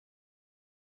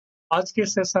आज के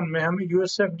सेशन में हम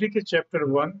यूएसएफडी के चैप्टर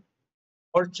 1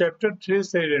 और चैप्टर 3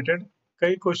 से रिलेटेड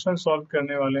कई क्वेश्चन सॉल्व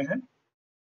करने वाले हैं।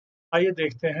 आइए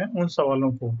देखते हैं उन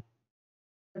सवालों को।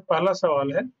 पहला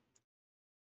सवाल है,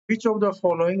 which of the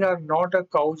following are not a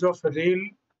cause of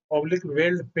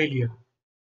rail/weld failure?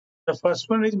 The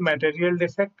first one is material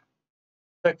defect,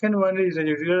 second one is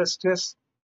residual stress,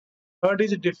 third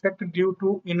is defect due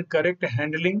to incorrect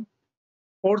handling,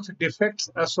 fourth defects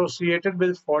associated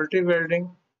with faulty welding,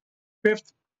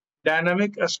 fifth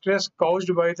dynamic stress caused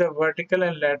by the vertical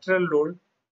and lateral load,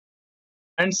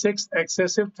 and sixth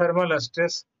excessive thermal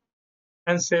stress,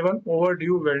 and seven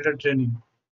overdue welder training.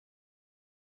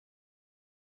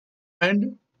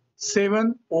 And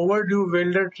 7 overdue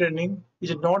welder training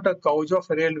is not a cause of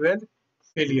rail weld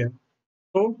failure.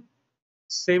 So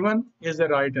 7 is the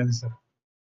right answer.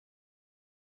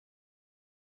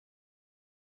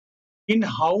 In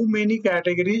how many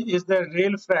categories is the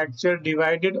rail fracture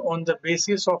divided on the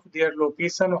basis of their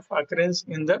location of occurrence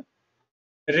in the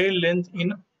rail length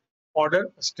in order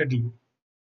study?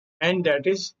 And that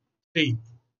is 3.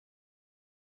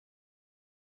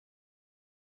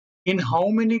 In how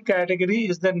many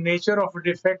categories is the nature of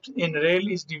defect in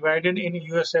rail is divided in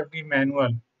USFD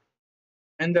manual?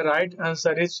 And the right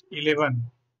answer is 11.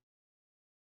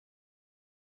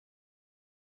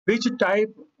 Which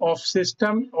type of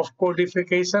system of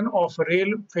codification of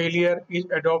rail failure is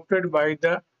adopted by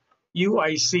the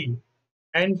UIC?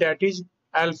 And that is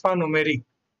alphanumeric.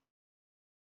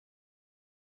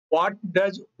 What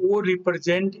does O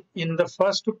represent in the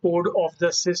first code of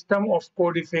the system of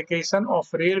codification of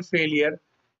rail failure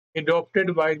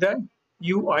adopted by the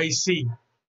UIC?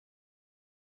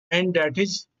 And that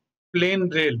is plain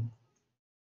rail.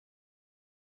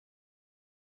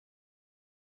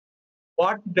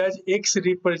 What does X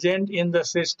represent in the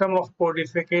system of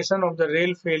codification of the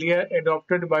rail failure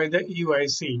adopted by the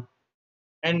UIC?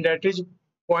 And that is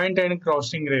point and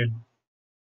crossing rail.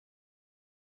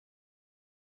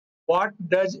 What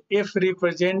does F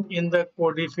represent in the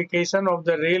codification of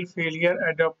the rail failure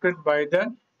adopted by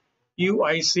the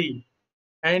UIC?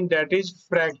 And that is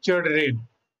fractured rail.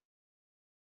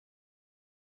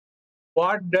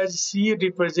 What does C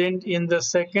represent in the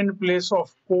second place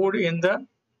of code in the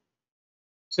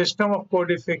system of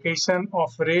codification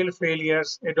of rail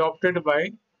failures adopted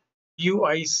by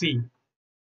UIC?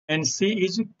 And C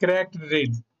is cracked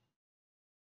rail.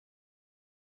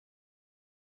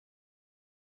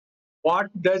 What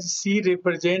does C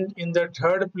represent in the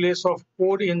third place of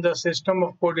code in the system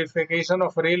of codification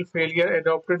of rail failure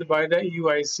adopted by the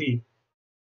UIC?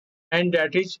 And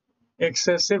that is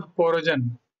excessive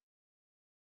corrosion.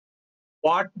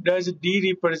 What does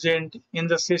D represent in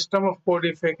the system of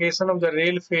codification of the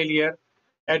rail failure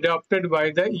adopted by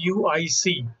the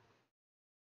UIC?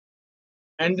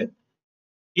 And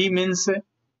D means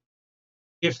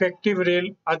defective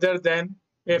rail other than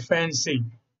F and C.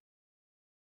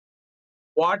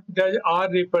 What does R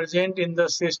represent in the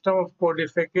system of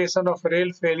codification of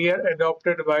rail failure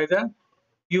adopted by the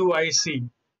UIC?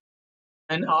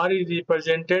 And R is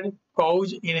represented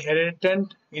cause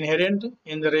inherent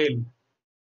in the rail.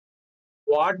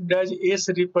 What does S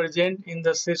represent in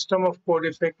the system of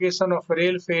codification of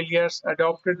rail failures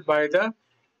adopted by the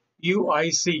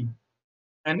UIC?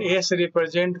 And S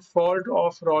represent fault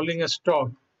of rolling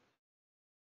stock.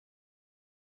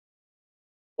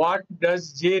 What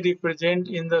does J represent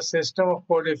in the system of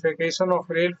codification of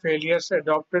rail failures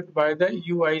adopted by the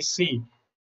UIC?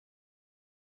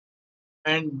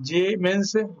 And J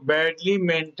means badly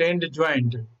maintained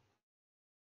joint.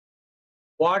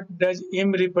 What does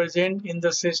M represent in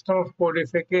the system of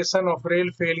codification of rail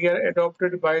failure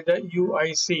adopted by the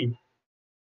UIC?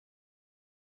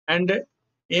 And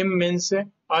M means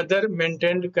other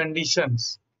maintained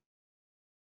conditions,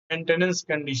 maintenance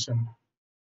condition.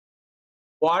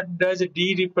 What does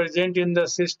D represent in the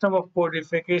system of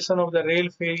codification of the rail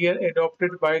failure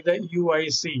adopted by the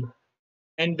UIC?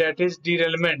 And that is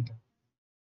derailment.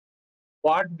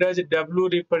 What does W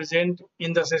represent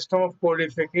in the system of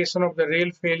codification of the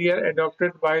rail failure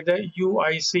adopted by the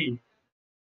UIC?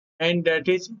 And that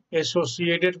is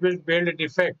associated with build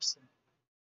defects.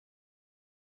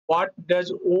 What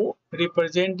does O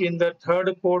represent in the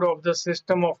third code of the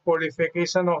system of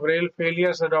codification of rail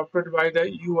failures adopted by the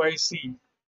UIC?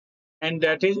 And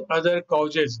that is other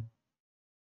causes.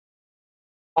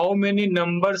 How many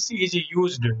numbers is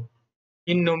used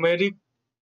in numeric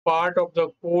part of the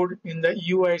code in the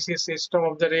UIC system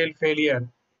of the rail failure?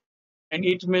 And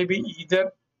it may be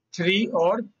either 3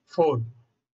 or 4.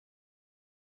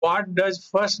 What does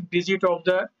first digit of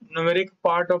the numeric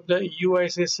part of the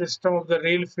UIC system of the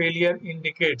rail failure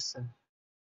indicates?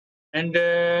 and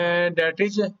that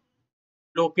is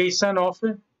location of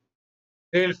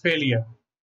rail failure.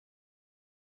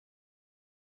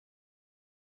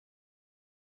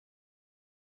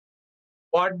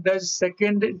 What does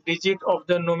second digit of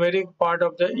the numeric part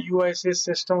of the USS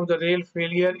system of the rail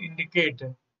failure indicate?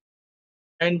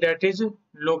 And that is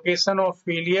location of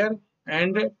failure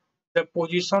and the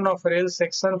position of rail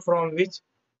section from which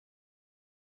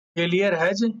failure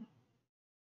has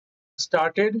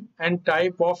started and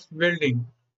type of welding.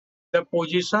 The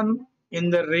position in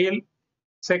the rail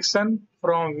section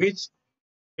from which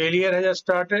failure has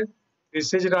started.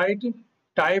 This is right.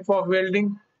 Type of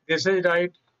welding. This is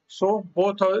right. So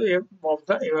both of the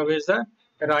above is the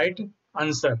right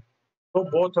answer. So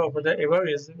both of the above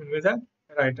is the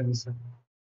right answer.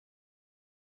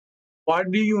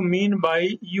 What do you mean by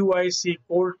UIC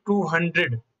code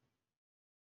 200?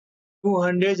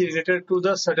 200 is related to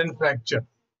the sudden fracture.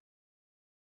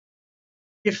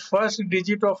 If first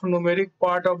digit of numeric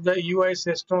part of the UI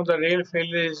system of the rail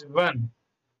failure is 1,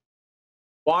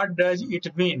 what does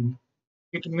it mean?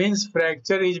 It means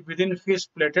fracture is within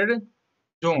fist-plated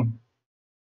zone.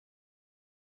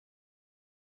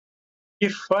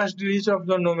 If first digit of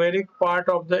the numeric part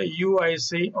of the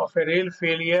UIC of a rail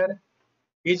failure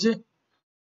is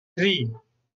 3,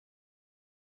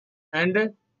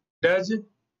 and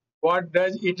what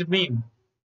does it mean?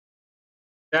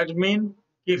 That means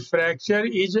if fracture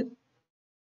is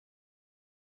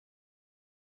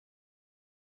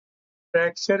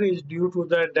due to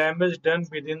the damage done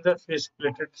within the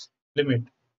fist-plated limit.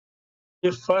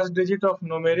 If first digit of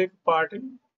numeric part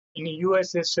in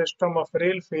USA system of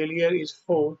rail failure is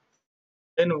 4,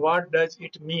 then what does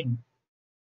it mean?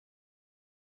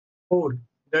 4.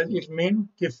 Does it mean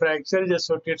that fracture is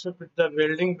associated with the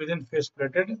welding within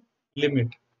fist-plated limit?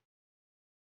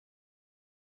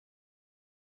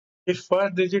 If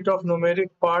first digit of numeric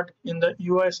part in the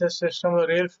USS system of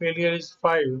rail failure is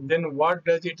 5, then what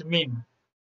does it mean?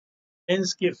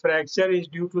 Means that fracture is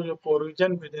due to the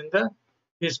corrosion within the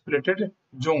fist-plated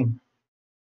zone.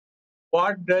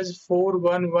 What does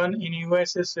 411 in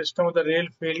USS system of the rail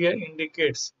failure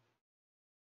indicates?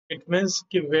 It means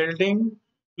that welding,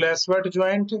 placeward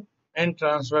joint and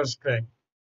transverse crack.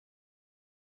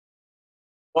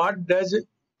 What does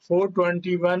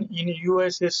 421 in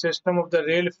USS system of the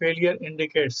rail failure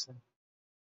indicates?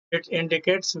 It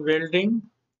indicates welding,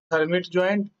 thermit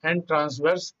joint and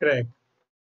transverse crack.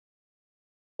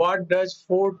 What does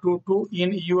 422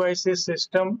 in USS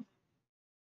system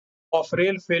of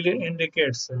rail failure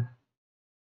indicates?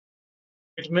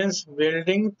 It means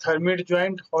welding, thermit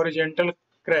joint, horizontal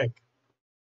crack.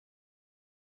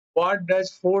 What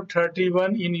does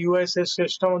 431 in USS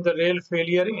system of the rail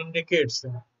failure indicates?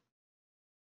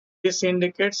 This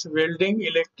indicates welding,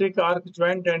 electric arc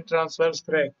joint and transverse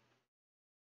crack.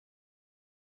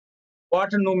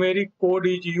 What numeric code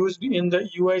is used in the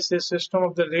USS system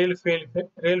of the rail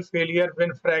failure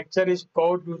when fracture is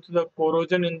caused due to the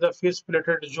corrosion in the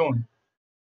fist-plated zone?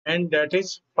 And that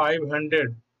is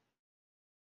 500.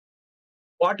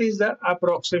 What is the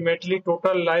approximately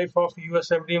total life of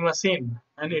USFD machine?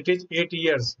 And it is 8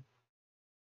 years.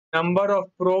 Number of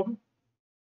probe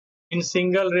in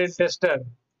single rail tester,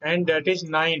 and that is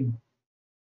 9.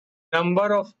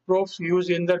 Number of probes used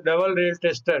in the double rail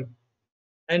tester,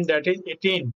 and that is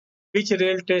 18. Which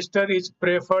rail tester is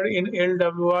preferred in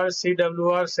LWR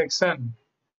CWR section?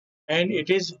 And it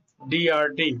is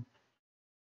DRT.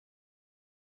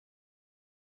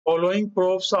 Following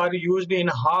probes are used in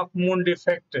half moon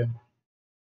defect.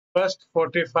 First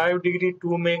 45 degree 2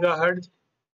 megahertz,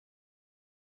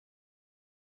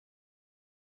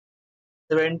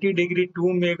 70 degree 2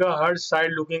 megahertz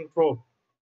side looking probe.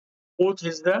 Both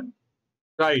is the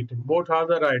right. Both are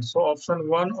the right. So option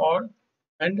 1 or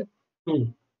and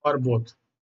 2 or both.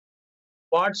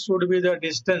 What should be the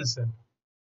distance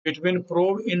between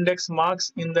probe index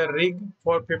marks in the rig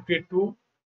for 52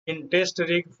 in test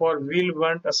rig for wheel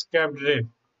burnt escaped rail?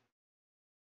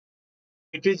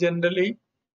 It is generally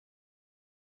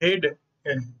head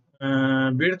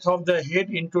width of the head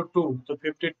into 2. So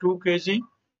 52 kg,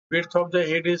 width of the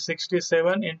head is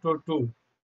 67 into 2.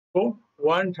 So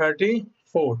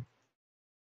 134.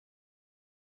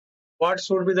 What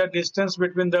should be the distance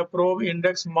between the probe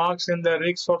index marks in the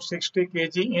rigs of 60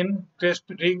 kg in test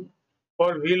rig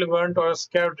for wheel burnt or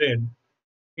escaped rail?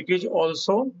 It is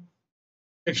also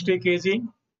 60 kg,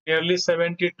 nearly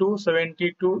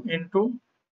 72 into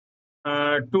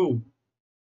 2.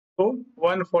 So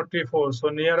 144. So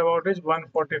near about is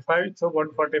 145. So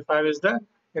 145 is the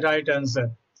right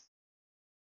answer.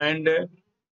 And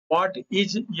what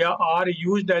is or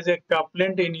used as a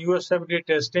couplant in USFD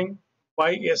testing? by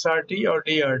SRT or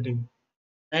DRT,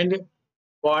 and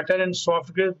water and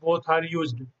soft grease both are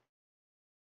used.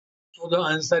 So the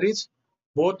answer is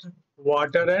both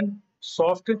water and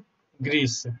soft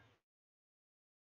grease.